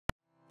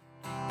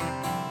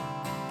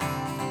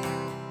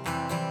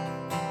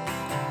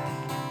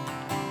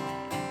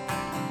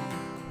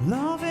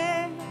Love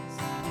is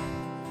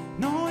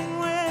knowing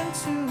when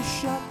to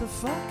shut the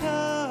fuck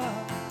up.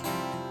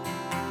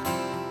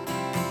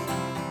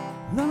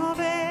 Love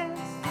is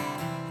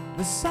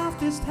the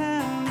softest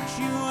hand that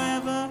you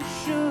ever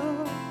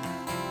shook.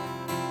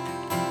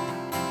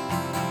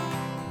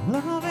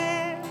 Love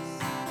is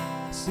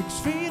 6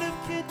 feet of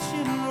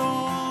kitchen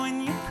roll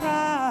when you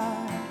cry.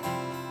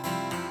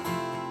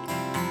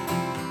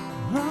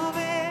 Love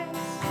is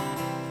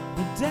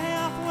the day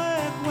off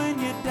work when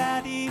your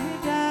daddy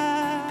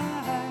died.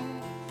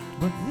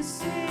 But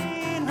this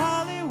ain't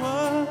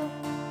Hollywood.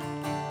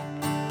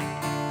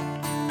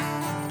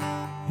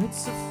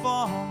 It's a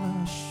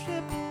former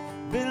shipbuilding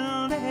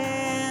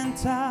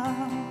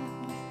town.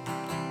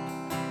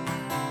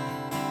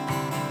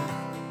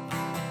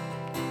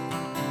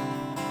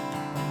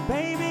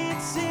 Baby,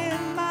 it's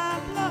in my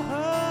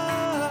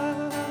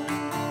blood,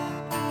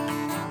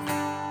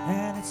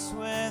 and it's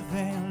where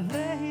they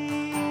lay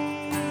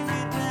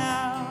me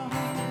down.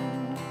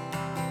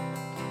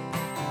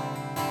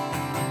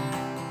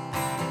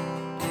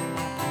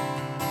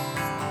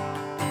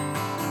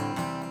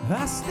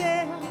 I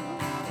still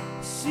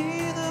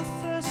see the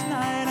first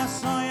night I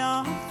saw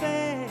your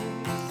face.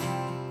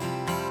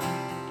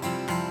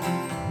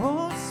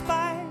 Old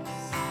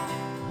Spice,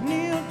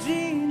 new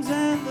jeans,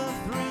 and the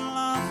thrill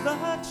of the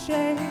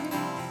chase.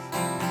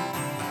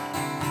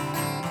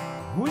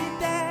 We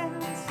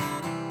danced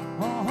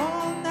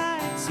all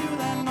night to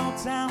that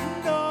Motown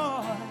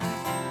noise.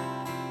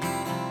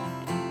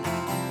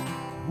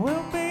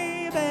 Well,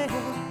 baby,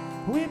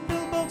 we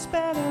build boats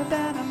better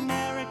than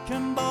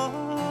American boys.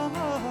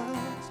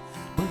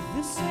 But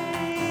this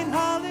ain't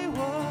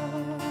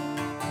Hollywood.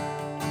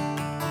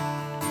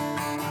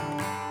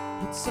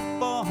 It's a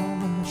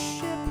former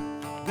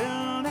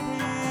shipbuilding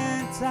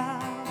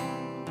town.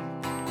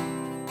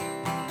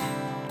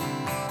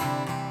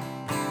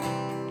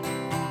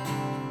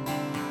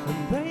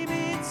 And baby,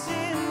 it's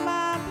in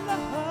my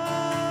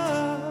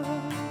blood,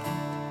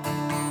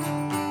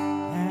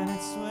 and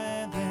it's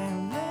where they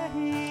lay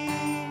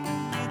me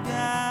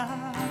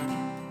down.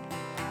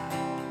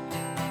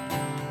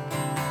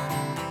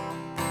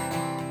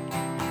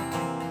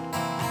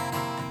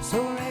 So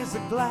raise a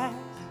glass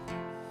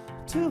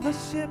to a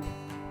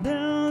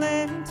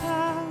shipbuilding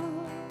town.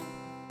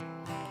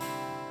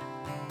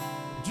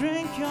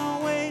 Drink your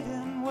weight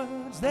in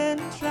words, then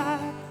try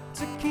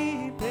to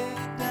keep it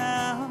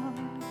down.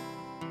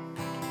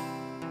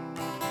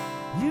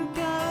 You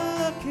got a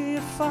lucky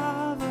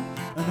father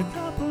and a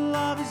couple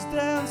of his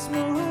dance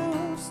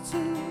moves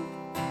too.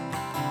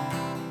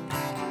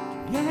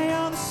 Yeah,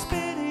 you're the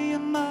spit of your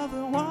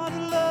mother, what a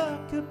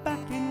look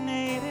back in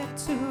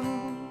 '82.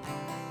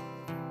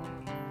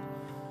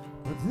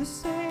 But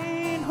this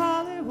ain't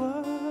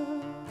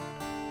Hollywood.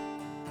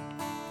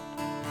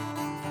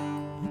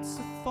 It's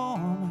a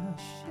former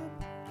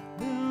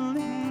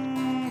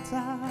shipbuilding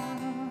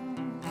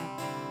town.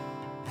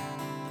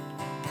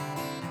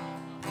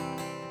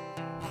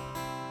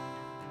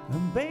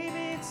 And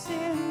baby, it's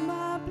in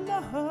my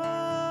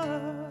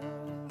blood,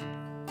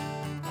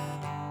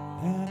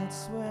 and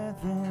it's where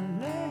they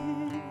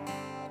lay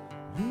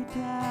me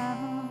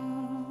down.